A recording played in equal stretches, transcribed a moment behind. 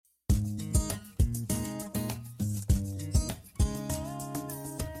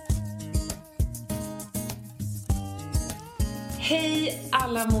Hej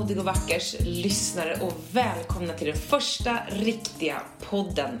alla Modig och Vackers lyssnare och välkomna till den första riktiga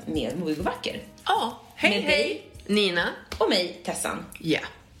podden med Modig och Vacker. Ja, hej med hej dig, Nina och mig, Tessan. Ja.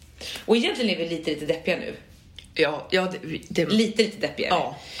 Och egentligen är vi lite deppiga nu. Ja, det Lite deppiga.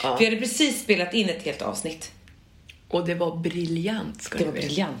 Ja. För vi hade precis spelat in ett helt avsnitt. Och det var briljant. Det var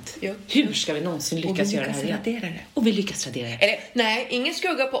briljant. Ja. Hur ska vi någonsin lyckas göra det här igen? Och vi lyckas radera det. Eller, nej, ingen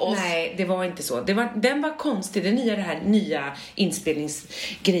skugga på oss. Nej, det var inte så. Den var konstig. Det här nya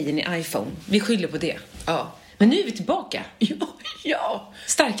inspelningsgrejen i iPhone. Vi skyller på det. Ja. Men nu är vi tillbaka. Ja.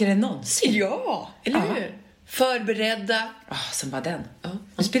 Starkare än någonsin. Ja, eller hur? Förberedda. Som bara den. Ja.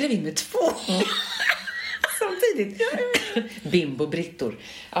 Nu spelar vi in med 2. Samtidigt. Bimbo-brittor.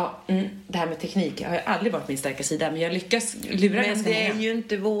 Ja, det här med teknik har aldrig varit min starka sida. Men jag lyckas lura ganska många. Men det är ju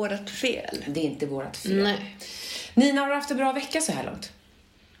inte vårat fel. Det är inte vårat fel. Nej. Nina, har du haft en bra vecka så här långt?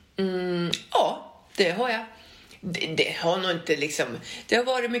 Ja, det har jag. Det har nog inte liksom... Det har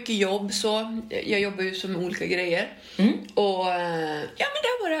varit mycket jobb så. Jag jobbar ju som olika grejer. Och ja, men det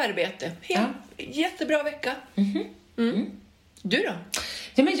har varit arbete. Jättebra vecka. Du då?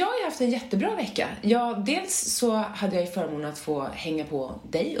 Ja, men jag har haft en jättebra vecka. Dels så hade jag förmånen att få hänga på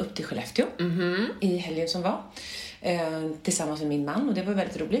dig upp till Skellefteå i helgen som var. Tillsammans med min man, och det var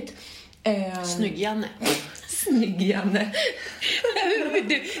väldigt roligt. Snygg Janne. Snygg Janne.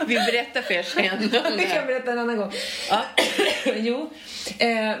 Vi berättar för er sen. Vi kan berätta en annan gång. Ja. Jo,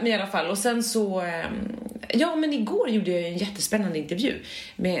 men i alla fall. Och sen så... men igår gjorde jag en jättespännande intervju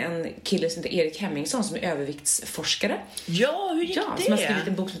med en kille som heter Erik Hemmingsson som är överviktsforskare. Ja, hur gick det? Som har skrivit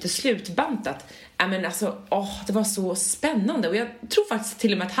en bok som heter Slutbantat. Men alltså, det var så spännande. Och jag tror faktiskt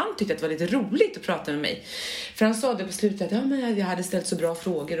till och med att han tyckte att det var lite roligt att prata med mig. För han sa det på slutet att men jag hade ställt så bra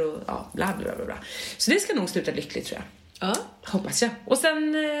frågor och bla bla bla bla. Så det ska nog sluta lyckligt, tror jag. Ja. Hoppas jag. Och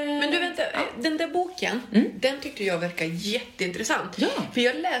sen... Men du, vänta, den där boken, den tyckte jag verkar jätteintressant. Ja. För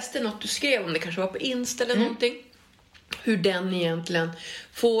jag läste något du skrev om, det kanske var på Insta eller någonting. Hur den egentligen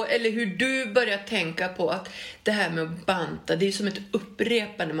får, eller hur du börjar tänka på att det här med att banta, det är som ett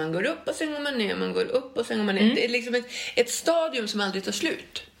upprepande. Man går upp och sen går man ner, man går upp och sen går man ner. Det är liksom ett stadium som aldrig tar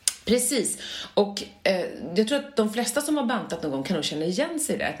slut. Precis. Och jag tror att de flesta som har bantat någon gång kan nog känna igen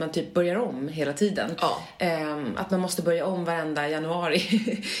sig där. Att man typ börjar om hela tiden. Ja. Att man måste börja om varenda januari.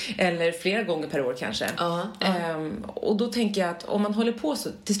 Eller flera gånger per år kanske. Och då tänker jag att om man håller på så,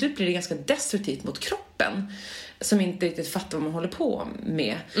 till slut blir det ganska destruktivt mot kroppen. Som inte riktigt fattar vad man håller på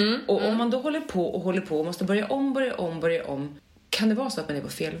med. Och om man då håller på och måste börja om. Kan det vara så att man är på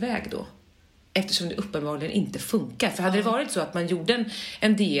fel väg då? Eftersom det uppenbarligen inte funkar. För hade det varit så att man gjorde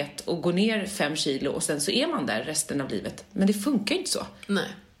en diet och går ner 5 kilo och sen så är man där resten av livet. Men det funkar inte så. Nej.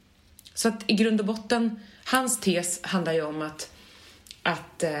 Så att i grund och botten, hans tes handlar ju om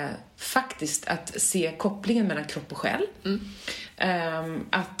att faktiskt att se kopplingen mellan kropp och själ.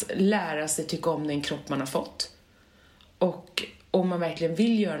 Att lära sig tycka om den kropp man har fått. Och om man verkligen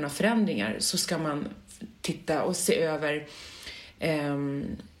vill göra några förändringar så ska man titta och se över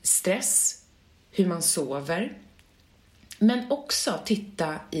stress, hur man sover, men också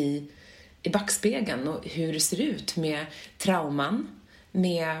titta i backspegeln och hur det ser ut med trauman,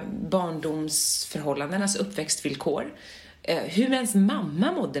 med barndomsförhållanden, alltså uppväxtvillkor, hur ens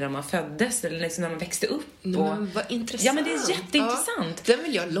mamma mådde när man föddes eller liksom när man växte upp. Men vad intressant. Ja, men det är jätteintressant. Den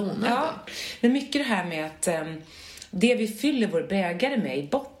vill jag låna. Ja, men mycket det här med att det vi fyller vår bägare med i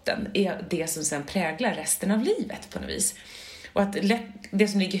botten är det som sen präglar resten av livet på något vis. Och att det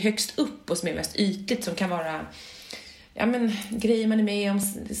som ligger högst upp och som är mest ytligt, som kan vara grejer man är med om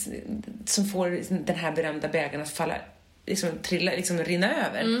som får den här berömda bägaren att falla, rinna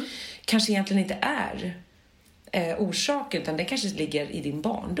över, kanske egentligen inte är orsaken, utan det kanske ligger i din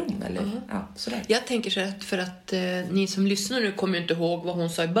barndom eller sådär. Jag tänker så att för att ni som lyssnar nu kommer inte ihåg vad hon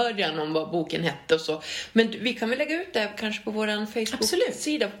sa i början om vad boken hette och så. Men vi kan väl lägga ut det kanske på våran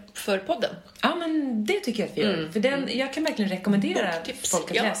Facebook-sida för podden. Ja, men det tycker jag att vi gör. För jag kan verkligen rekomendera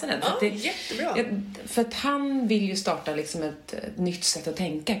folk att läsa den. För jättebra. För att han vill ju starta liksom ett nytt sätt att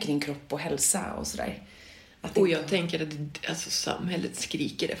tänka kring kropp och hälsa och sådär. Och jag tänker att samhället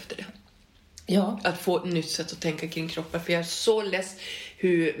skriker efter det. Ja. Att få ett nytt sätt att tänka kring kroppen. För jag är så less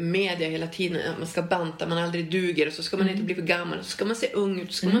hur media hela tiden, man ska banta, man aldrig duger, och så ska man inte bli för gammal, och så ska man se ung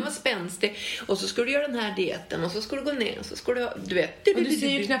ut, så ska man vara spänstig, och så ska du göra den här dieten, och så ska du gå ner, och så ska du vet. Och du ser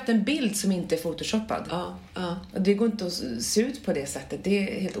ju knappt en bild som inte är photoshoppad. Ja. Och det går inte att se ut på det sättet. Det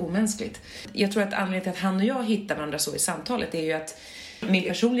är helt omänskligt. Jag tror att anledningen till att han och jag hittar varandra så i samtalet är ju att min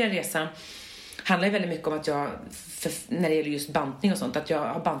personliga resa handlar ju väldigt mycket om att jag, när det gäller just bantning och sånt, att jag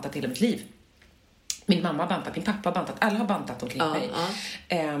har bantat hela mitt liv. Min mamma har bantat, min pappa har bantat, alla har bantat omkring mig.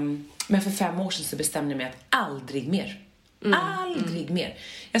 Men för 5 år sedan så bestämde jag mig att aldrig mer. Aldrig mer.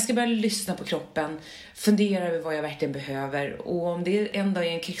 Jag ska börja lyssna på kroppen, fundera över vad jag verkligen behöver. Och om det en dag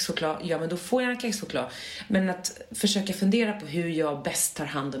är en kexchoklad, ja men då får jag en kexchoklad. Men att försöka fundera på hur jag bäst tar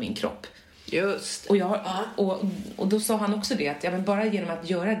hand om min kropp. Just. Och då sa han också det, att men bara genom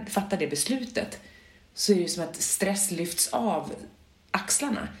att fatta det beslutet så är det som att stress lyfts av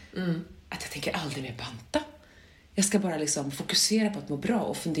axlarna. Att jag tänker aldrig mer banta. Jag ska bara liksom fokusera på att må bra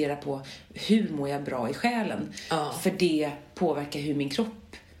och fundera på hur mår jag bra i själen. För det påverkar hur min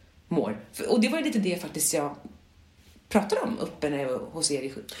kropp mår. Och det var lite det faktiskt jag pratade om uppe när jag var hos er i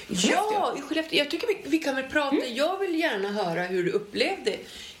Skellefteå. Ja, i Skellefteå. Jag tycker vi kan väl prata. Jag vill gärna höra hur du upplevde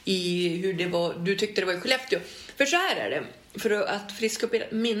hur det var, du tyckte det var i Skellefteå. För så här är det. För att friska upp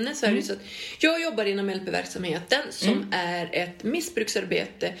ert minne så är det så att jag jobbar inom LP-verksamheten som är ett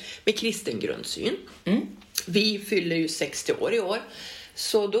missbruksarbete med kristen grundsyn. Vi fyller ju 60 år i år.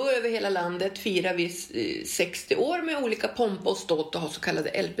 Så då över hela landet firar vi 60 år med olika pompa och ståt och har så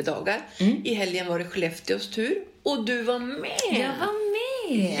kallade LP-dagar. I helgen var det Skellefteås tur. Och du var med. Jag var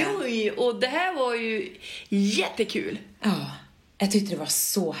med. Jo, och det här var ju jättekul. Ja, jag tyckte det var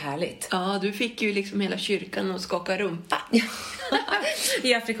så härligt. Ja, du fick ju liksom hela kyrkan att skaka rumpa.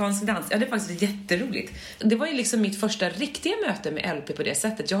 I afrikansk dans. Ja, det är faktiskt jätteroligt. Det var ju liksom mitt första riktiga möte med LP på det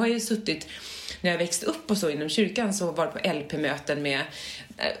sättet. Jag har ju suttit, när jag växte upp och så inom kyrkan, så var det på LP-möten med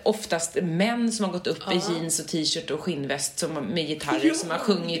oftast män som har gått upp i jeans och t-shirt och skinnväst med gitarrer som har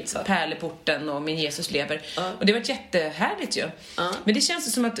sjungit Pärleporten och Min Jesus lever. Och det var jättehärligt ju. Men det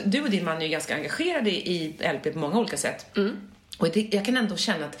känns som att du och din man är ganska engagerade i LP på många olika sätt. Och jag kan ändå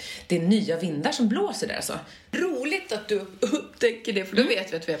känna att det är nya vindar som blåser där så. Roligt att du upptäcker det, för då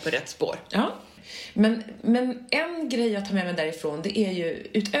vet vi att vi är på rätt spår. Ja. Men en grej jag tar med mig därifrån, det är ju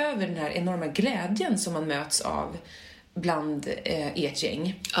utöver den här enorma glädjen som man möts av bland ert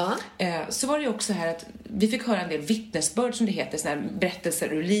gäng. Så var det ju också här att vi fick höra en del vittnesbörd, som det heter, såna här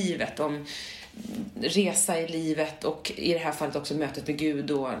berättelser ur livet om resa i livet och i det här fallet också mötet med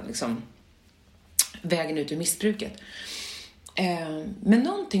Gud och liksom vägen ut ur missbruket. Men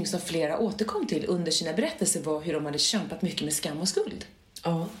någonting som flera återkom till under sina berättelser var hur de hade kämpat mycket med skam och skuld.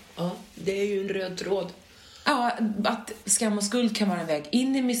 Ja, det är ju en röd tråd. Ja, att skam och skuld kan vara en väg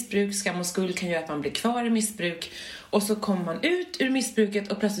in i missbruk. Skam och skuld kan göra att man blir kvar i missbruk. Och så kommer man ut ur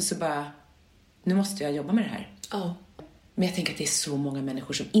missbruket och plötsligt så bara, nu måste jag jobba med det här. Men jag tänker att det är så många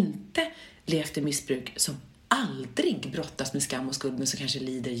människor som inte levt i missbruk som aldrig brottas med skam och skuld, men så kanske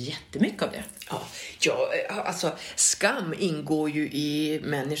lider jättemycket av det. Ja, alltså skam ingår ju i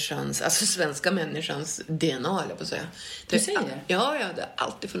människans, alltså svenska människans DNA, eller på att säga. Du säger det? Ja, det har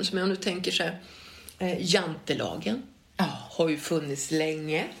alltid funnits med. Om du tänker så här, jantelagen har ju funnits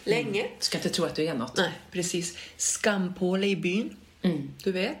länge. Ska inte tro att du är något. Nej, precis. Skampåle i byn,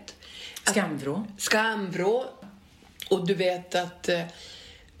 du vet. Skamvrå. Och du vet att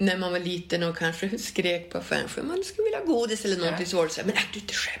när man var liten och kanske skrek på affären för man skulle vilja godis eller någonting, så var det så här, men du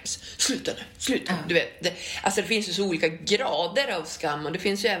inte skäms, sluta nu. Du vet, det finns ju så olika grader av skam, och det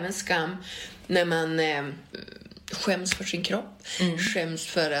finns ju även skam när man skäms för sin kropp, skäms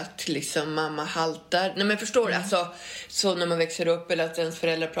för att liksom mamma haltar. Nej, men förstår du, alltså, så när man växer upp eller att ens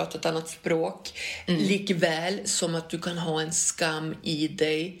föräldrar pratar ett annat språk, likväl som att du kan ha en skam i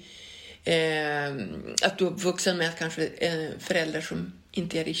dig, att du är vuxen med att kanske föräldrar som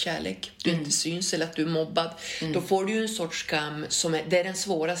inte ger dig kärlek, du inte syns, eller att du är mobbad, då får du ju en sorts skam som det är den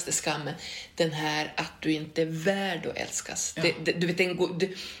svåraste skammen, den här att du inte är värd att älskas. Du vet,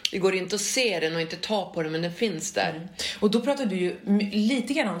 det går inte att se den och inte ta på den, men den finns där. Och då pratar du ju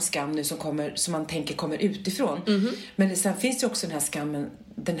lite grann om skam nu som man tänker kommer utifrån. Men sen finns det också den här skammen,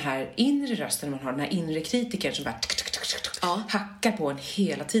 den här inre rösten man har, den här inre kritikern som bara hackar på en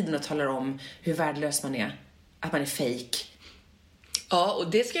hela tiden och talar om hur värdelös man är, att man är fake. Ja,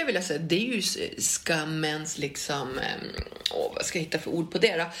 och det ska jag vilja säga, det är ju skammens liksom, vad ska jag hitta för ord på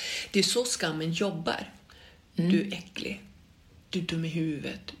det då? Det är så skammen jobbar. Du är äcklig, du är dum i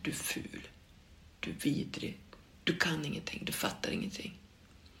huvudet, du är ful, du är vidrig, du kan ingenting, du fattar ingenting.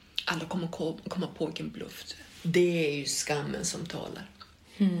 Alla kommer komma på vilken bluff. Det är ju skammen som talar.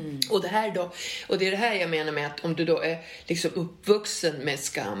 Och det här då, och det är det här jag menar med att om du då är liksom uppvuxen med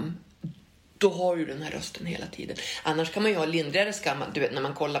skam, då har du den här rösten hela tiden. Annars kan man ju ha lindrigare skam. Du vet, när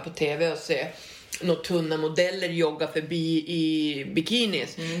man kollar på tv och ser några tunna modeller jogga förbi i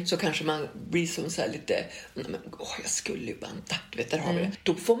bikinis, så kanske man blir som så här lite, jag skulle ju banta, du vet, där har vi det.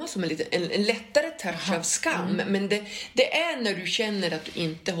 Då får man som en lättare touch av skam. Men det är när du känner att du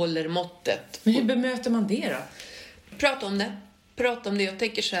inte håller måttet. Men hur bemöter man det då? Prata om det. Jag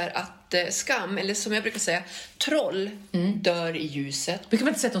tänker så här att skam, eller som jag brukar säga, troll dör i ljuset. Men kan man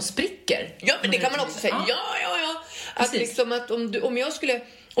inte säga att de spricker? Ja, men det kan man också säga. Ja. Att liksom att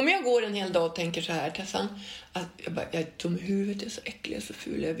om jag går en hel dag och tänker så här, Tessan, att jag är dum i huvudet, jag är så äcklig, jag är så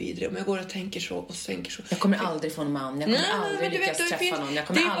ful, jag är vidrig. Om jag går och tänker så och tänker så. Jag kommer aldrig få en man, jag kommer aldrig lyckas träffa någon, jag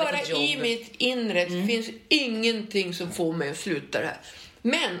kommer aldrig få ett jobb. Det är bara i mitt inre, det finns ingenting som får mig att sluta det här.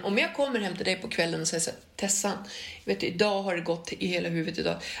 Men om jag kommer hem till dig på kvällen och säger så här, Tessan, vet du, idag har det gått i hela huvudet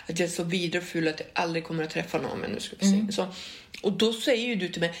idag att jag är så vidrig och ful att jag aldrig kommer att träffa någon, men nu ska vi se. Så, och då säger ju du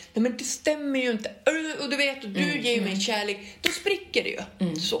till mig, nej men det stämmer ju inte. Och du vet, och du ger mig kärlek, då spricker det ju.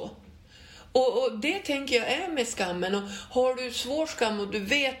 Så. Och det tänker jag är med skammen. Och har du svår skam och du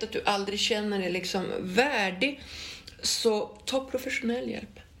vet att du aldrig känner dig liksom värdig, så ta professionell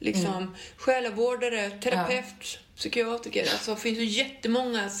hjälp. Liksom själavårdare, terapeut, psykiatriker. Alltså det finns ju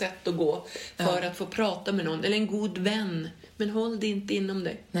jättemånga sätt att gå för att få prata med någon. Eller en god vän. Men håll det inte inom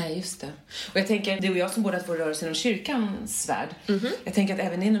dig. Nej, just det. Och jag tänker, det och jag som båda får röra oss inom kyrkans värld. Jag tänker att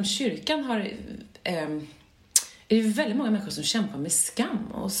även inom kyrkan har är det väldigt många människor som kämpar med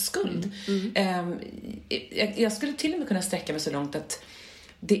skam och skuld. Jag skulle till och med kunna sträcka mig så långt att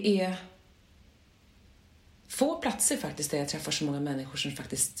det är få platser faktiskt där jag träffar så många människor som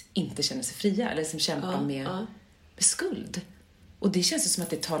faktiskt inte känner sig fria eller som kämpar med skuld. Och det känns som att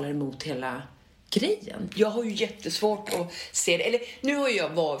det talar emot hela grejen. Jag har ju jättesvårt att se det. Eller nu har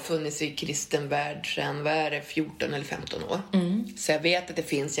jag funnits i kristen värld sedan 14 eller 15 år. Så jag vet att det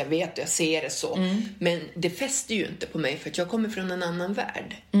finns, jag vet och jag ser det så. Men det fäster ju inte på mig för att jag kommer från en annan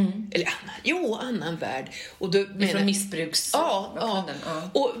värld. Eller annan värld. Och då från missbruks. Ja.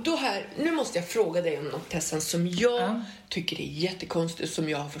 Och då här, nu måste jag fråga dig om något, Tessan, som jag tycker är jättekonstigt, som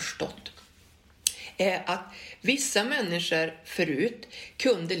jag har förstått. Är att vissa människor förut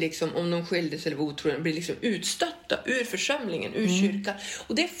kunde liksom, om de skildes eller var otrogna, bli liksom utstötta ur församlingen, ur kyrkan.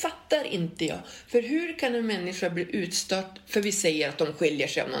 Och det fattar inte jag. För hur kan en människa bli utstött för vi säger att de skiljer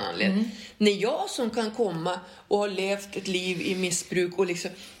sig av någon anledning? När jag som kan komma och ha levt ett liv i missbruk och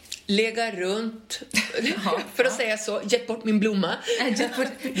liksom lägga runt, för att säga så, gett bort min blomma. Du är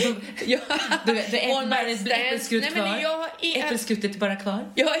bara ett äppelskrutt kvar. Äppelskrutet bara kvar.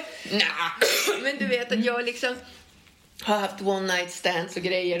 Men du vet att jag liksom har haft one night stands och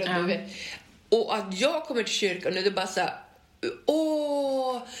grejer. Och, du vet, och att jag kommer till kyrkan och det är bara så här,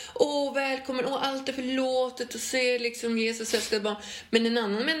 välkommen, allt är förlåtet och se liksom Jesus älskade barn. Men en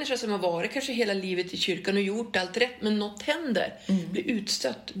annan människa som har varit kanske hela livet i kyrkan och gjort allt rätt, men något händer, blir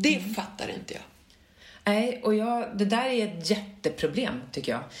utstött. Det fattar inte jag. Nej, och det där är ett jätteproblem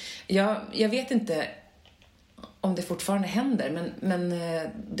tycker jag. Jag vet inte om det fortfarande händer, men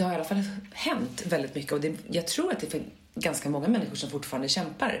det har i alla fall hänt väldigt mycket. Och jag tror att det är ganska många människor som fortfarande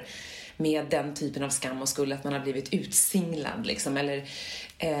kämpar med den typen av skam och skuld, att man har blivit utsinglad liksom, eller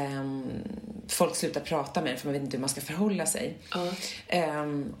folk slutar prata med en för man vet inte hur man ska förhålla sig.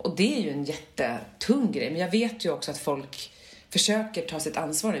 Och det är ju en jättetung grej, men jag vet ju också att folk försöker ta sitt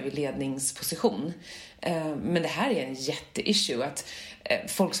ansvar över ledningsposition. Men det här är en jätteissue, att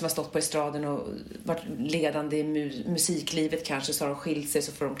folk som har stått på estraden och varit ledande i musiklivet kanske, så har de skilt sig,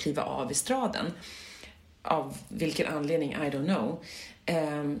 så får de kliva av estraden. Av vilken anledning, I don't know.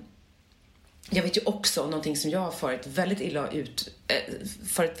 Jag vet ju också någonting som jag har farit väldigt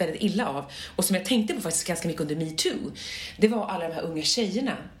illa av, och som jag tänkte på faktiskt ganska mycket under MeToo. Det var alla de här unga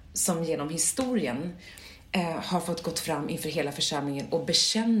tjejerna som genom historien har fått gått fram inför hela församlingen och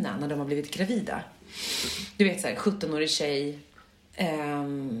bekänna när de har blivit gravida. Du vet så här, 17-årig tjej,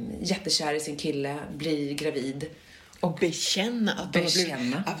 jättekär i sin kille, blir gravid. Och bekänna att de har blivit...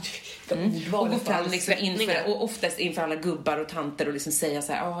 Och gå fram liksom och oftast inför alla gubbar och tanter och liksom säga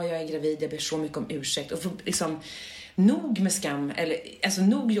så här, jag är gravid, jag ber så mycket om ursäkt. Och liksom nog med skam, eller alltså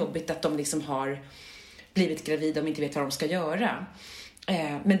nog jobbigt att de liksom har blivit gravida och inte vet vad de ska göra.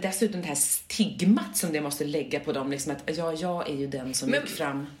 Men dessutom det här stigmat som det måste lägga på dem, liksom att jag är ju den som gick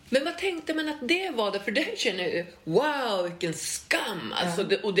fram. Men vad tänkte man att det var då? För det känner jag, wow, vilken skam. Alltså,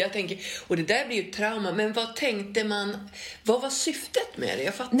 och det där blir ju trauma. Men vad tänkte man, vad var syftet med det?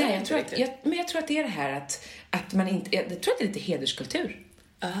 Jag fattar inte riktigt. Jag tror att det är det här att man inte, jag tror att det är lite hederskultur.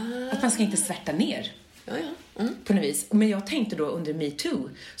 Att man ska inte svärta ner. På något vis. Men jag tänkte då under MeToo,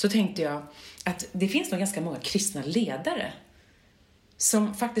 så tänkte jag att det finns nog ganska många kristna ledare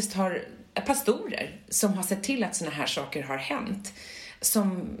som faktiskt har pastorer som har sett till att såna här saker har hänt,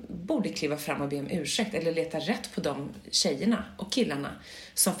 som borde kliva fram och be om ursäkt eller leta rätt på de tjejerna och killarna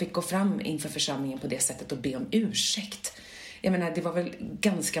som fick gå fram inför församlingen på det sättet och be om ursäkt. Jag menar, det var väl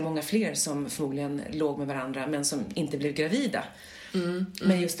ganska många fler som förmodligen låg med varandra men som inte blev gravida.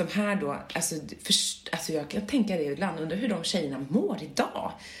 Men just de här då, alltså jag kan tänka det ibland under hur de tjejerna mår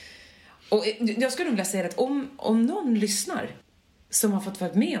idag. Och jag skulle nog vilja säga att om någon lyssnar som har fått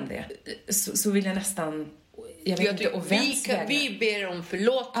vara med om det, så vill jag nästan jag vet inte, och vems vägnar. Vi ber om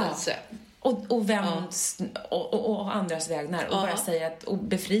förlåtelse. Ja. Och vems och andras vägnar. Och bara säga att, och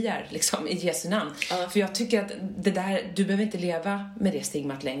befriar liksom i Jesu namn. För jag tycker att det där, du behöver inte leva med det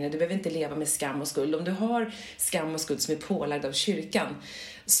stigmat längre. Du behöver inte leva med skam och skuld. Om du har skam och skuld som är pålagd av kyrkan,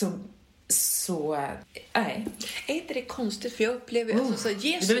 så nej. Är inte det konstigt? För jag upplever alltså, så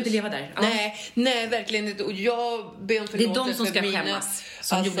Jesus, du behöver inte leva där. Nej, verkligen inte. Och jag ber om förlåtelse. Det är de som ska skämmas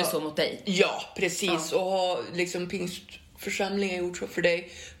som gjorde så mot dig. Ja, precis. Och har liksom pingstförsamlingen gjort så för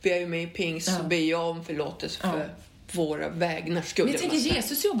dig. Vi är ju med i pingst, så ber jag om förlåtelse för våra vägnar skull. Men jag tänker,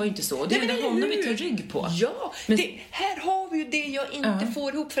 Jesus jobbar ju inte så. Det är honom vi tar rygg på. Ja, men här har vi ju det jag inte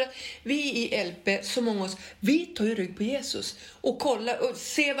får ihop. För att vi i LP, så många av oss, vi tar ju rygg på Jesus. Och kollar och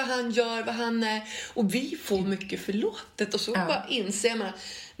ser vad han gör, vad han är. Och vi får mycket förlåtet. Och så bara inser man,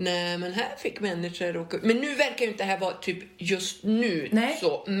 nej men här fick människor åka. Men nu verkar ju inte det här vara typ just nu. Nej.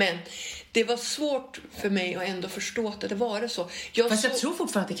 Så. Men det var svårt för mig att ändå förstå att det var så. Jag tror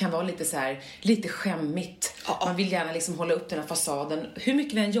fortfarande att det kan vara lite så här, lite skämmigt. Man vill gärna liksom hålla upp den här fasaden. Hur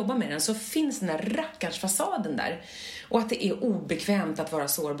mycket vi än jobbar med den, så finns den här rackarns fasaden där. Och att det är obekvämt att vara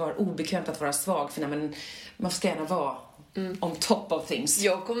sårbar, obekvämt att vara svag. För man ska gärna vara on top of things.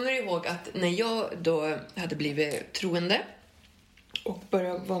 Jag kommer ihåg att när jag då hade blivit troende och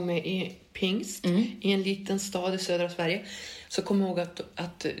började vara med i pingst i en liten stad i södra Sverige, så kommer jag ihåg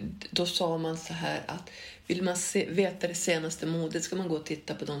att då sa man så här att vill man veta det senaste modet, ska man gå och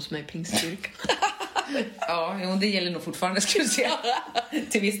titta på de som är i pingstkyrkan. Ja, det gäller nog fortfarande, skulle jag säga.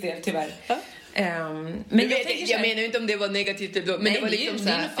 Till viss del, tyvärr. Men jag menar inte om det var negativt då, men nej, det var liksom så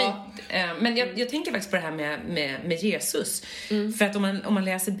här, men jag tänker faktiskt på det här med Jesus. För att om man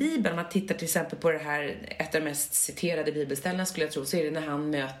läser Bibeln, om man tittar till exempel på det här, ett av de mest citerade bibelställena skulle jag tro, så är det när han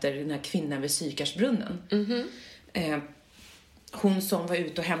möter den här kvinnan vid Sykarsbrunnen. Hon som var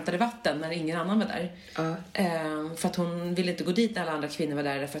ute och hämtade vatten när ingen annan var där. För att hon ville inte gå dit när alla andra kvinnor var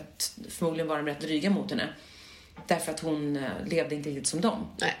där, därför att förmodligen var de rätt dryga mot henne. Därför att hon levde inte riktigt som dem.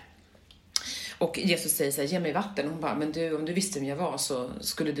 Nej. Och Jesus säger så här, ge mig vatten. Och hon bara, men du, om du visste vem jag var så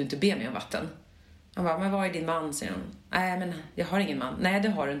skulle du inte be mig om vatten. Han bara, men vad är din man? Säger hon. Nej, men jag har ingen man. Nej, det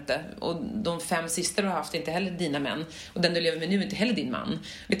har du inte. Och de 5 sista du har haft är inte heller dina män. Och den du lever med nu är inte heller din man.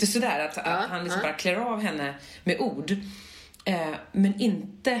 Lite sådär att han liksom bara klär av henne med ord. Men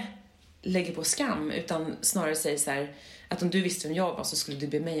inte lägger på skam, utan snarare säger så här, att om du visste vem jag var så skulle du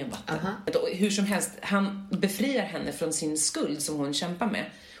be mig om vatten. Hur som helst, han befriar henne från sin skuld som hon kämpar med.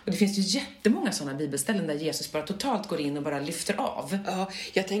 Och det finns ju jättemånga sådana bibelställen där Jesus bara totalt går in och bara lyfter av. Ja,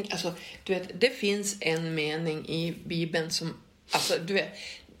 jag tänker, alltså, du vet, det finns en mening i Bibeln som, alltså, du vet,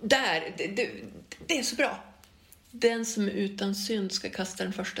 där, det är så bra. Den som är utan synd ska kasta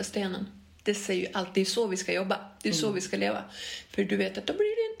den första stenen. Det säger ju alltid, det är så vi ska jobba. Det är så vi ska leva. För du vet att då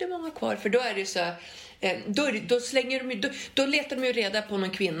blir det inte många kvar. För då är det så här, då slänger de ju, då letar de ju reda på någon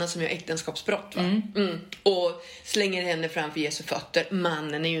kvinna som gör äktenskapsbrott, va? Och slänger henne framför Jesu fötter.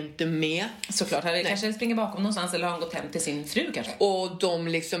 Mannen är ju inte med. Såklart, han kanske springer bakom någonstans, eller har han gått hem till sin fru kanske. Och de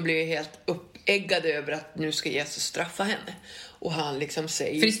liksom blir helt uppeggade över att nu ska Jesus straffa henne. Och han liksom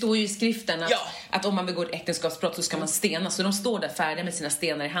säger... För det står ju i skriften att om man begår äktenskapsbrott så ska man stena. Så de står där färdiga med sina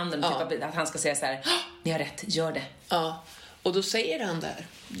stenar i handen. Typ att han ska säga så här, ni har rätt, gör det. Ja, och då säger han där,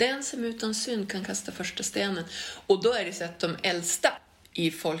 den som utan synd kan kasta första stenen. Och då är det så att de äldsta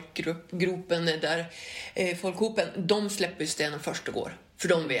i folkgruppen där, folkhopen, de släpper stenen först och går. För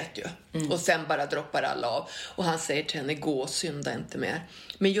de vet ju. Och sen bara droppar alla av. Och han säger till henne, gå och synda inte mer.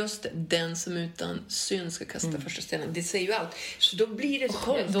 Men just den som utan synd ska kasta första stenen, det säger ju allt. Så då blir det så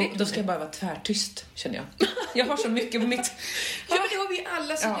konstigt. Då ska jag bara vara tvärtyst, känner jag. Jag har så mycket på mitt... Ja, men det har vi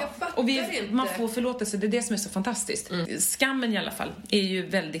alla, så jag fattar och inte. Man får förlåtelse, det är det som är så fantastiskt. Skammen i alla fall är ju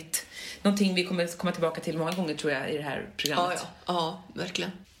väldigt... Någonting vi kommer komma tillbaka till många gånger, tror jag, i det här programmet. Ja,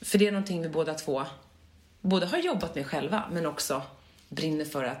 verkligen. För det är någonting vi båda två både har jobbat med själva, men också brinner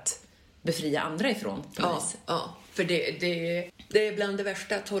för att befria andra ifrån på något vis. Ja, för det är bland det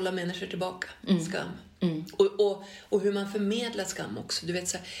värsta, att hålla människor tillbaka. Skam. Och hur man förmedlar skam också. Du vet,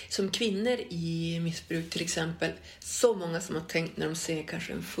 så här, som kvinnor i missbruk till exempel, så många som har tänkt när de ser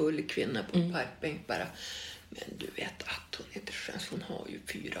kanske en full kvinna på en parkbänk bara, men du vet att hon inte sköns, hon har ju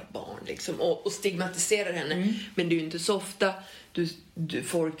 4 barn liksom, och stigmatiserar henne. Men det är ju inte så ofta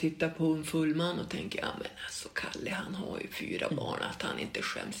folk tittar på en full man och tänker, ja men alltså Kalle, han har ju 4 barn, att han inte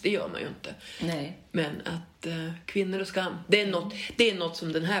skäms, det gör man ju inte. Nej. Men att kvinnor och skam, det är något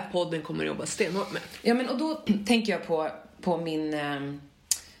som den här podden kommer att jobba stenhårt med. Ja, men och då tänker jag på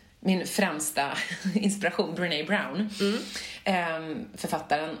min främsta inspiration, Brené Brown.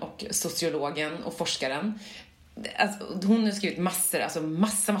 Författaren och sociologen och forskaren. Alltså, hon har skrivit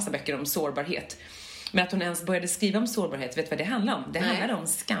massa böcker om sårbarhet. Men att hon ens började skriva om sårbarhet, vet du vad det handlar om? Det handlar om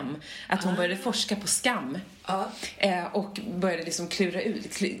skam. Att hon började forska på skam. Och började liksom klura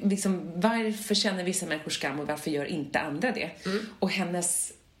ut liksom, varför känner vissa människor skam och varför gör inte andra det. Och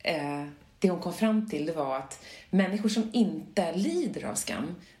hennes det hon kom fram till, det var att människor som inte lider av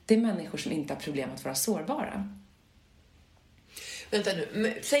skam, det är människor som inte har problem att vara sårbara. Vänta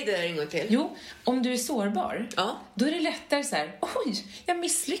nu, säg det där en gång till. Jo, om du är sårbar, då är det lättare så här: oj, jag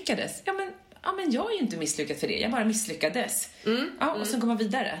misslyckades. Ja, men jag är ju inte misslyckad för det. Jag bara misslyckades. Och sen går man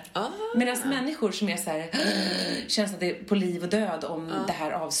vidare. Medan människor som är så här, känns att det är på liv och död om det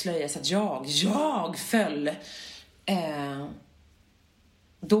här avslöjas att jag föll.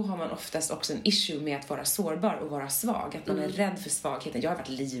 Då har man oftast också en issue med att vara sårbar och vara svag. Att man är rädd för svagheten. Jag har varit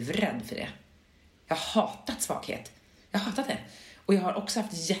livrädd för det. Jag har hatat svaghet. Jag har hatat det. Och jag har också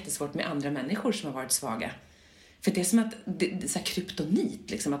haft jättesvårt med andra människor som har varit svaga. För det är som att det är så här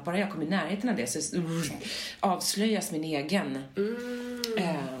kryptonit, liksom, att bara jag kommer i närheten av det så avslöjas min egen.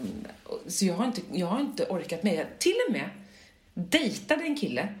 Så jag har inte orkat med. Jag till och med dejtade en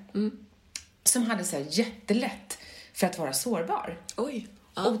kille som hade så här jättelätt för att vara sårbar. Oj.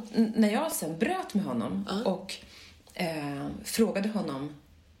 Och när jag sen bröt med honom och frågade honom,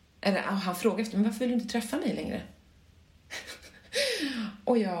 eller han frågade efter, men varför vill du inte träffa mig längre?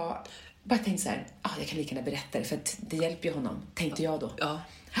 Och jag bara tänkte så här, jag kan lika gärna berätta det, för att det hjälper ju honom, tänkte jag då.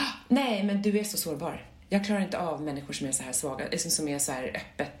 Nej, men du är så sårbar. Jag klarar inte av människor som är så här svaga, liksom, som är så här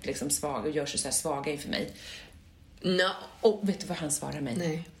öppet liksom svaga och gör sig så här svaga inför mig. Och vet du vad han svarar mig?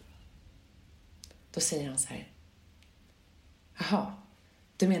 Nej. Då säger han så här: jaha,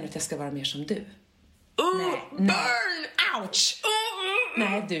 du menar att jag ska vara mer som du? Nej. Burn! Ouch!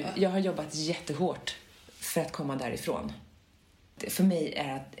 Nej du, jag har jobbat jättehårt för att komma därifrån. För mig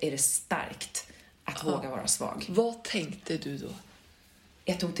är det starkt att våga vara svag. Vad tänkte du då?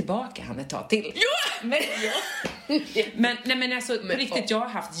 Jag tog tillbaka han ett tag till. Men alltså, på riktigt, jag har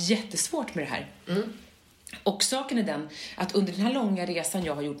haft jättesvårt med det här. Och saken är den att under den här långa resan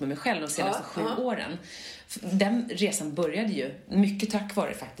jag har gjort med mig själv de senaste 7 åren, den resan började ju mycket tack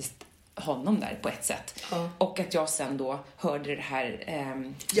vare faktiskt honom där på ett sätt. Och att jag sen då hörde det här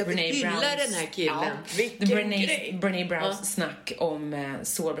jag vill hylla den här killen. Brené Browns snack om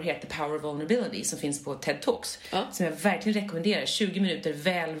sårbarhet, the power of vulnerability, som finns på TED Talks, som jag verkligen rekommenderar. 20 minuter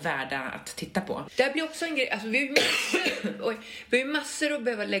väl värda att titta på. Det blir också en grej, alltså vi har ju massor att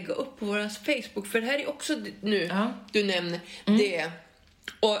behöva lägga upp på vår Facebook, för det här är också nu du nämner det.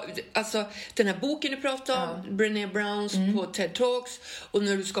 Och alltså den här boken du pratade om, Brené Browns på TED Talks, och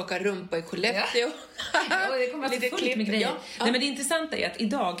när du skakar rumpa i Skellefteå. Det kommer att vara fullt med grejer. Nej, men det intressanta är att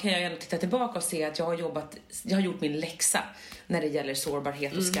idag kan jag gärna titta tillbaka och se att jag har gjort min läxa när det gäller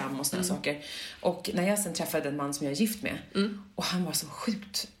sårbarhet och skam och såna saker. Och när jag sen träffade en man som jag är gift med, och han var så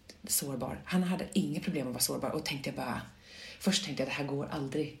sjukt sårbar. Han hade inga problem att vara sårbar, och först tänkte jag det här går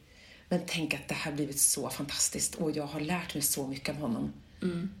aldrig. Men tänk att det här blivit så fantastiskt, och jag har lärt mig så mycket av honom.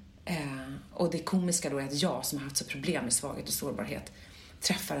 Och det komiska då är att jag som har haft så problem med svaghet och sårbarhet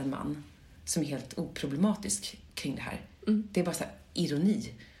träffar en man som är helt oproblematisk kring det här. Det är bara så här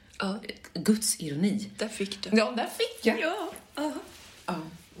ironi. Guds ironi. Där fick du. Ja, där fick jag.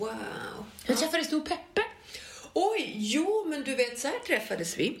 Wow. Hur träffades du och Peppe? Men du vet, så här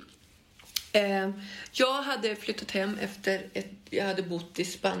träffades vi. Jag hade flyttat hem jag hade bott i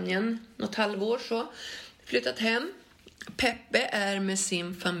Spanien något halvår så. Flyttat hem. Peppe är med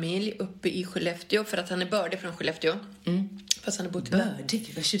sin familj uppe i Skellefteå, för att han är bördig från Skellefteå. Fast han är bott i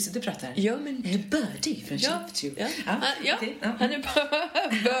bördig, vad tjusigt du pratar. Ja, men är bördig från Skellefteå. Han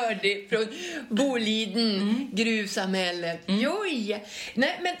är bördig från Boliden, gruvsamhälle.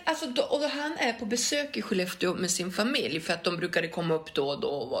 Nej, men alltså och han är på besök i Skellefteå med sin familj, för att de brukade komma upp då och då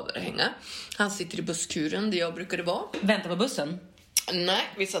och vara där och hänga. Han sitter i busskuren där jag brukade vara. Vänta på bussen? Nej,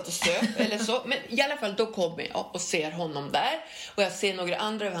 vi satt och söp eller så. Men i alla fall, då kommer jag och ser honom där. Och jag ser några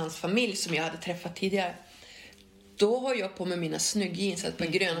andra av hans familj som jag hade träffat tidigare. Då har jag på mig mina snygga jeans, ett par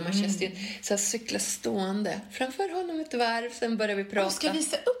gröna manchester. Så jag cyklar stående framför honom ett varv. Sen börjar vi prata. Du ska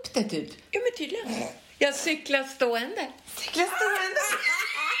visa upp det typ. Ja, men tydligen. Jag cyklar stående.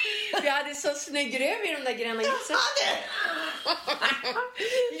 Vi hade så snygg röv i de där gröna jeansen.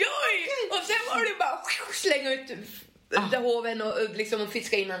 Och sen var det bara slänga ut hoven och liksom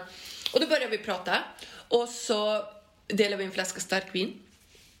fiska innan. Och då började vi prata. Och så delade vi en flaska starkvin.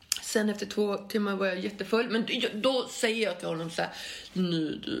 Sen efter 2 timmar var jag jättefull. Men då säger jag till honom så här: nu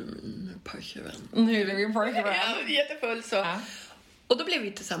är du min pojkvän. Nu är du min pojkvän. Jag var jättefull så. Och då blev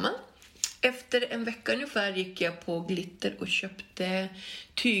vi tillsammans. efter en vecka ungefär gick jag på Glitter och köpte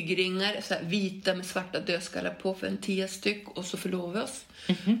tygringar, så här vita med svarta dödskallar på för 10 styck, och så förlovade vi oss.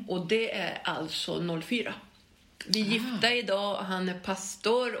 Och det är alltså 04. Vi är gifta idag, han är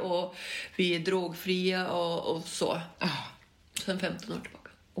pastor och vi är drogfria och så. Sen 15 år tillbaka.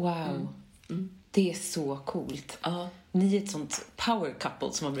 Wow. Det är så coolt. Ni är ett sånt power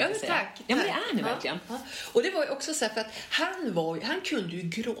couple som man brukar säga. Tack. Ja, men det är ni verkligen. Och det var ju också så här, för att han kunde ju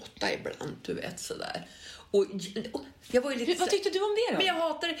gråta ibland, du vet, sådär. Och jag var ju lite Vad tyckte du om det då? Men jag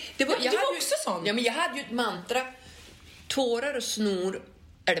hatade det. Du var också sån. Ja, men jag hade ju ett mantra. Tårar och snor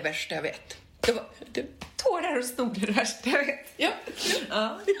är det värsta jag vet. Tårar och snor är det värsta jag vet. Ja.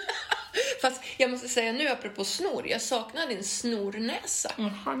 Fast jag måste säga nu, apropå snor, jag saknar din snornäsa.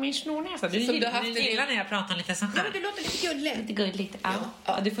 Har min snornäsa? Du gillar när jag pratar lite så här. Ja, men det låter lite gulligt. Lite gulligt,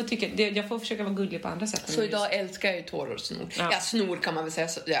 ja. Du får tycka, jag får försöka vara gullig på andra sätt. Så idag älskar jag ju tårar och snor. Ja, snor kan man väl säga.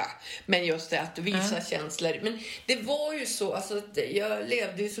 Så, ja. Men just det, att visa känslor. Men det var ju så, alltså, att jag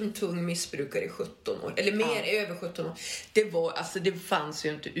levde ju som tung missbrukare i 17 år. Eller mer, över 17 år. Det fanns ju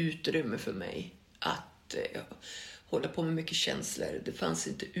inte utrymme för mig att hålla på med mycket känslor. Det fanns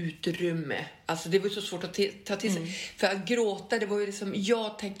inte utrymme. Alltså det var så svårt att ta till sig. För att gråta, det var ju liksom,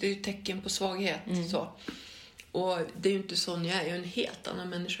 jag tänkte ju tecken på svaghet. Så. Och det är ju inte sån jag är. Jag är en helt annan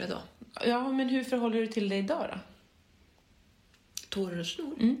människa idag. Ja, men hur förhåller du till dig idag då? Tårar och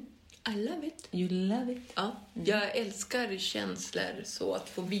snor. I love it. You love it. Ja, jag älskar känslor, så att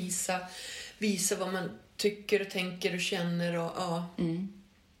få visa vad man tycker och tänker och känner och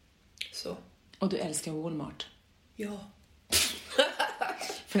så. Och du älskar Walmart. Ja.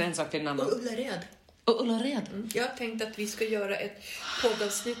 Från en sak till en annan. Och Ullared. Jag har tänkt att vi ska göra ett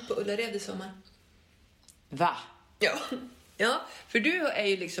poddavsnitt på Ullared i sommar. Va? Ja, för du är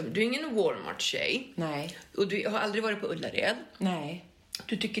ju liksom, du är ingen Walmart-tjej. Nej. Och du har aldrig varit på Ullared. Nej.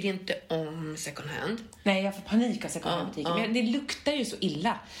 Du tycker inte om second hand. Nej, jag får panik av second hand-butiker. Men det luktar ju så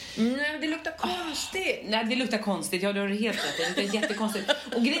illa. Nej, det luktar konstigt. Nej, det luktar konstigt. Ja, du har helt rätt. Det luktar jättekonstigt.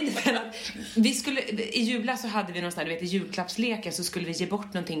 Och grejen är att vi skulle, i julas så hade vi någon sån här, du vet, i julklappsleken så skulle vi ge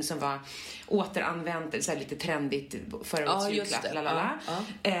bort någonting som var återanvänt, så här lite trendigt förra årets julklapp.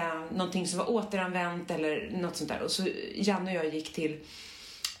 Någonting som var återanvänt eller något sånt där. Och så Janne och jag gick till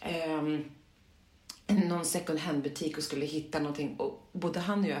någon second hand butik och skulle hitta någonting, och både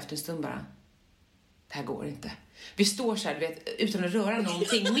han och jag efter en stund bara, det här går inte. Vi står så här, du vet, utan att röra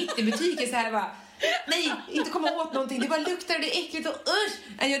någonting mitt i butiken så här bara, nej, inte komma åt någonting, det bara luktar, det är äckligt och usch.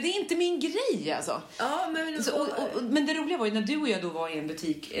 Ja, det är inte min grej alltså. Ja, men men det roliga var ju när du och jag då var i en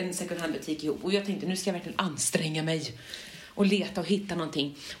butik, en second hand butik ihop, och jag tänkte, nu ska jag verkligen anstränga mig och leta och hitta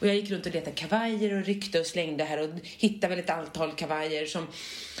någonting. Och jag gick runt och letade kavajer och ryckte och slängde här och hittade väl ett antal kavajer som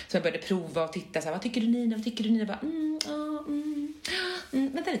jag började prova och titta så här, vad tycker du Nina? Jag bara,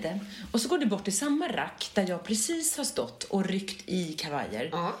 vänta lite. Och så går du bort till samma rack där jag precis har stått och ryckt i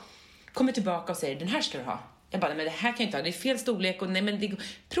kavajer. Kommer tillbaka och säger, den här ska du ha. Jag bara, men det här kan jag inte ha, det är fel storlek och nej, men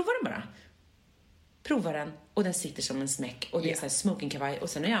prova den bara. Prova den och den sitter som en smäck och det är så här smokingkavaj och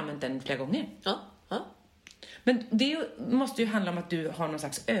sen har jag använt den flera gånger. Men det måste ju handla om att du har någon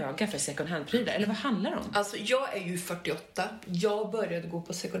slags öga för second hand-prylar. Eller vad handlar det om? Alltså, jag är ju 48. Jag började gå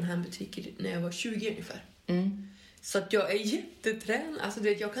på second hand-butiker när jag var 20 ungefär. Så att jag är jättetränad. Alltså, du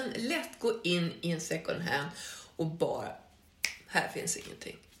vet, jag kan lätt gå in i en second hand och bara, här finns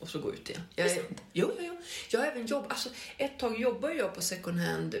ingenting. Och så gå ut igen. Jo. Jag har även jobb. Alltså, ett tag jobbade jag på second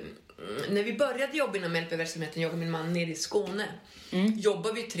hand. När vi började jobba inom LP-verksamheten, jag och min man nere i Skåne,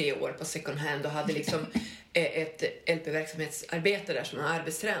 jobbade vi 3 år på second hand och hade liksom ett LP-verksamhetsarbete där som man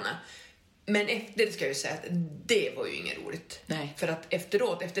arbetstränade. Men efter det ska jag ju säga att det var ju inget roligt. Nej. För att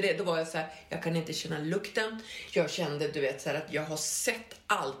efter det, då var jag så här, jag kan inte känna lukten. Jag kände, du vet, så här, att jag har sett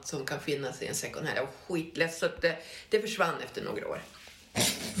allt som kan finnas i en second hand. Jag var skitless, så att det försvann efter några år.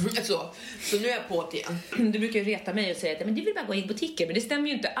 Så nu är jag på det igen. Du brukar ju reta mig och säga att men du vill bara gå in i butiker. Men det stämmer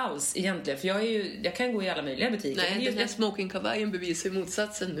ju inte alls egentligen. För jag kan gå i alla möjliga butiker. Nej, den här smokingkavajen bevisar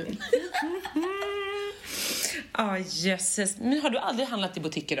motsatsen nu. Jösses. Men har du aldrig handlat i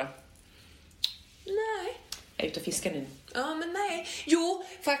butiker då? Nej. Jag är ute och fiskar nu. Ja, men nej. Jo,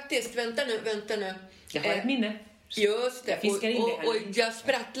 faktiskt. Vänta nu. Jag har ett minne. Just det. Och jag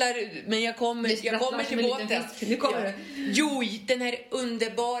sprattlar, men jag kommer till båten. Nu kommer det. Jo, den här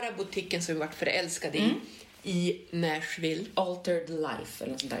underbara butiken som vi varit förälskade i Nashville. Altered Life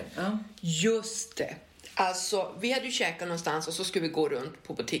eller något sånt där. Ja. Just det. Alltså, vi hade ju käkat någonstans och så skulle vi gå runt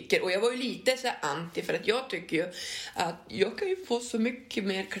på butiker. Och jag var ju lite så här anti, för att jag tycker ju att jag kan ju få så mycket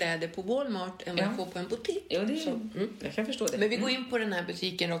mer kläder på Walmart än vad jag får på en butik. Ja, jag kan förstå det. Men vi går in på den här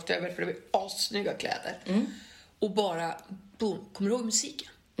butiken rakt över, för det var assnygga kläder. Och bara, boom, kommer du ihåg musiken?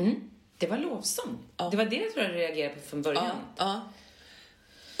 Det var lovsång. Ja. Det var det jag tror jag reagerade på från början. Ja.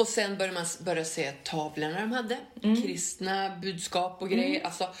 Och sen började man börja se tavlorna de hade. Kristna budskap och grejer.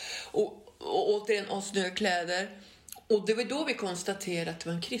 Alltså, och återigen snygga kläder. Och det var då vi konstaterade att det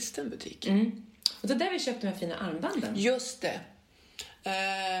var en kristen butik. Och det där vi köpte de här fina armbanden. Just det.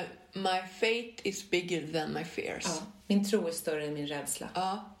 My faith is bigger than my fears. Ja, min tro är större än min rädsla.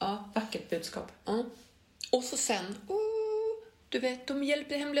 Ja. Vackert budskap. Och så sen, du vet, de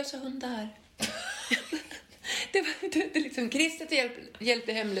hjälpte hemlösa hundar. det liksom, kristet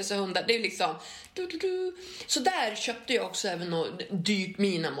hjälpte hemlösa hundar. Det är liksom, Så där köpte jag också även något dyrt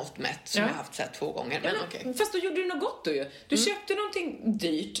mina mått mätt som jag haft sett 2 gånger. Men okej. Fast då gjorde du något gott då ju. Du köpte någonting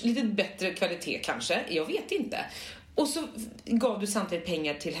dyrt, lite bättre kvalitet kanske, jag vet inte. Och så gav du samtidigt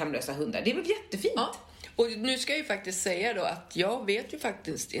pengar till hemlösa hundar. Det var jättefint. Ja. Och nu ska jag ju faktiskt säga då att jag vet ju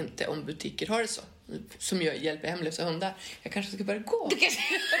faktiskt inte om butiker har det så. Som jag hjälper hemlösa hundar. Jag kanske ska börja gå. Du kanske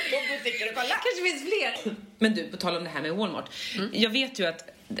butiker och kolla. Kanske finns fler. Men du, på tal om det här med Walmart. Jag vet ju att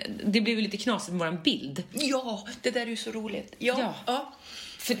det blev lite knasigt med våran bild. Ja, det där är ju så roligt. Ja.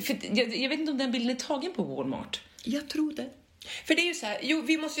 För jag vet inte om den bilden är tagen på Walmart. Jag tror det. För det är ju så här,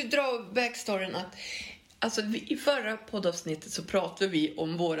 vi måste ju dra backstoryn att alltså, i förra poddavsnittet så pratade vi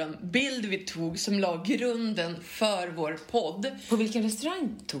om våran bild vi tog som la grunden för vår podd. På vilken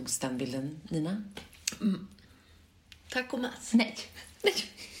restaurang togs den bilden, Nina? Taco Mas. Nej.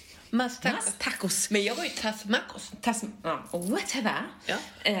 Mas tacos. Men jag var ju Tasmacos. Whatever. Ja.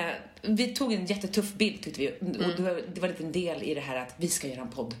 Vi tog en jättetuff bild tyckte vi. Och det var lite en del i det här att vi ska göra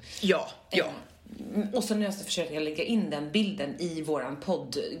en podd. Ja. Och så när jag försökte lägga in den bilden i våran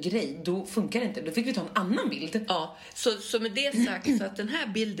poddgrej, då funkar det inte. Då fick vi ta en annan bild. Ja, så med det sagt så att den här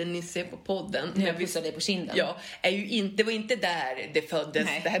bilden ni ser på podden när jag pussar dig på kinden. Ja, är ju inte, det var inte där det föddes.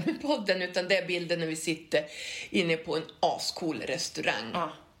 Nej. Det här med podden, utan det är bilden när vi sitter inne på en ascool restaurang.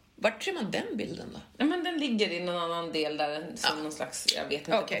 Ja. Vart ser man den bilden då? Ja, men den ligger i någon annan del där som någon slags, jag vet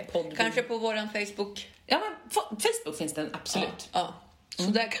inte, poddbild. Kanske på våran Facebook. Ja, men Facebook finns den absolut. Ja. Så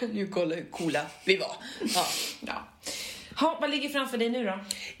där kan du kolla hur coola vi var. Ja. Vad ligger framför dig nu då?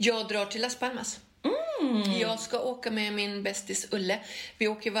 Jag drar till Las Palmas. Jag ska åka med min bästis Ulle. Vi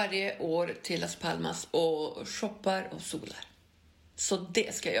åker varje år till Las Palmas och shoppar och solar. Så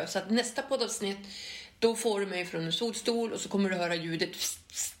det ska jag göra. Så att nästa poddavsnitt, då får du mig från en solstol och så kommer du höra ljudet.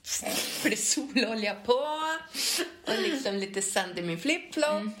 För det är sololja på. Och liksom lite sand i min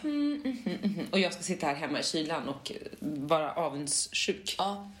flip-flop. Och jag ska sitta här hemma i kylan och vara avundsjuk.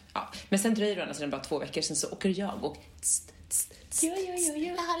 Ja. Men sen dröjer det sedan bara 2 veckor sen så åker jag och Ja.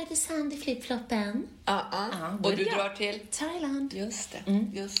 Jag har lite sand i flip-floppen. Och du drar till Thailand. Just det.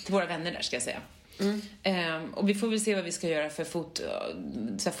 Till våra vänner där ska jag säga. Och vi får väl se vad vi ska göra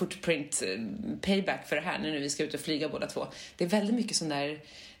för footprint payback för det här nu när vi ska ut och flyga båda 2. Det är väldigt mycket sån där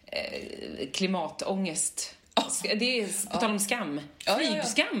klimatångest. Det är på tal om skam.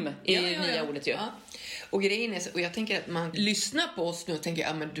 Flygskam är nya ordet ju. Och grejen är, och jag tänker att man lyssnar på oss nu och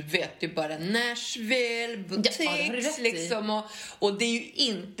tänker, men du vet ju bara Nashville, Butix liksom, och det är ju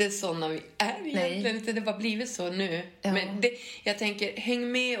inte såna vi är egentligen, utan det har blivit så nu. Men jag tänker,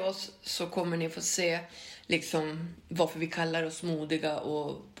 häng med oss så kommer ni få se liksom varför vi kallar oss modiga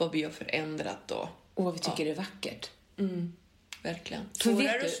och vad vi har förändrat och vad vi tycker är vackert. Verkligen.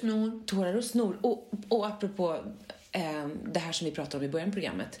 Tårar och snor. Och apropå det här som vi pratade om i början av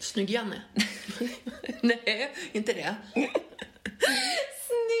programmet. Snygg Janne. Nej, inte det.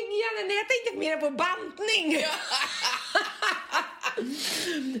 Snygg Janne, nej, jag tänkte mer på bantning.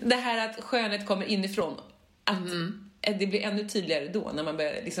 Det här att skönhet kommer inifrån. Att det blir ännu tydligare då när man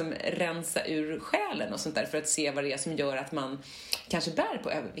börjar liksom rensa ur själen och sånt där för att se vad det är som gör att man kanske bär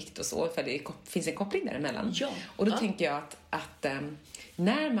på övervikt och så, för det finns en koppling däremellan. Ja. Och då tänker jag att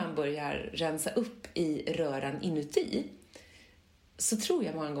när man börjar rensa upp i röran inuti så tror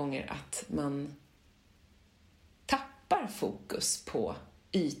jag många gånger att man tappar fokus på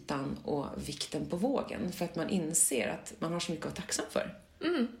ytan och vikten på vågen för att man inser att man har så mycket att vara tacksam för.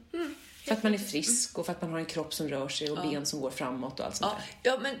 För att man är frisk och för att man har en kropp som rör sig och ben som går framåt och allt sånt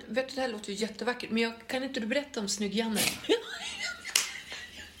där. Ja, men vet du, det här låter ju jättevackert. Men kan inte du berätta om Snygg Janne?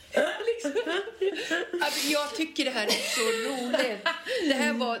 Alltså, jag tycker det här är så roligt. Det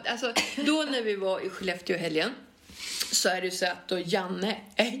här var, alltså, då när vi var i Skellefteå helgen så är det så att då Janne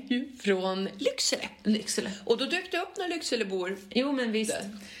är ju från Lycksele. Och då dök det upp några Lyckselebor. Jo, men visst.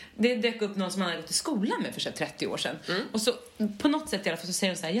 Det dök upp någon som man hade gått i skolan med för 30 år sedan. Och så på något sätt i alla fall så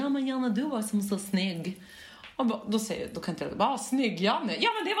säger de så här: ja men Janne, du var som så snygg. Och då kan inte jag snygg Janne.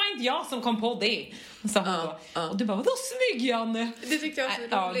 Ja, men det var inte jag som kom på det. Och du bara, vadå snygg Janne? Det tyckte jag var så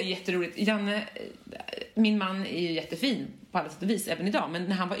roligt. Ja, det är jätteroligt. Janne min man är ju jättefin på alla sätt och vis, även idag. Men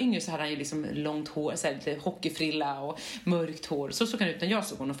när han var yngre så hade han ju liksom långt hår, så här, lite hockeyfrilla och mörkt hår. Så såg han ut när jag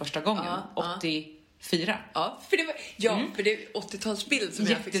såg honom första gången, 84. Ja, för det var, för det är 80-talsbild som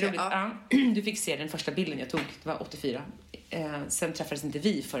jag fick se. Ja. Du fick se den första bilden jag tog, det var 84. Sen träffades inte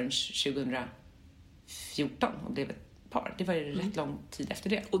vi förrän 2014 och blev ett par. Det var ju rätt lång tid efter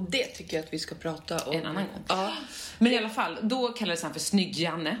det. Och det tycker jag att vi ska prata om en annan gång. Ja. Men i alla fall, då kallades han för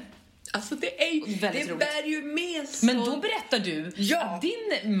Snygg-Janne. Alltså det är ju, det bär ju med så... Men då berättar du att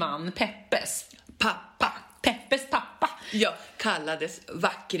din man Peppes pappa kallades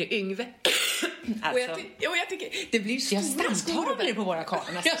Vackre Yngve. Alltså, och jag tycker det blir stora stamtavlor på våra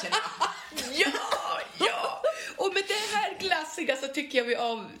kartor nästan. Ja. Och med det här glassiga så tycker jag vi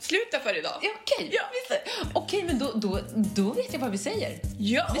avslutar för idag. Okej, men då vet jag vad vi säger.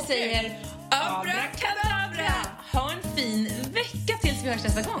 Vi säger Abrakadabra. Ha en fin vecka tills vi hörs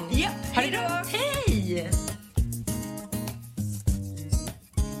nästa gång. Ja, ha det bra. Hej!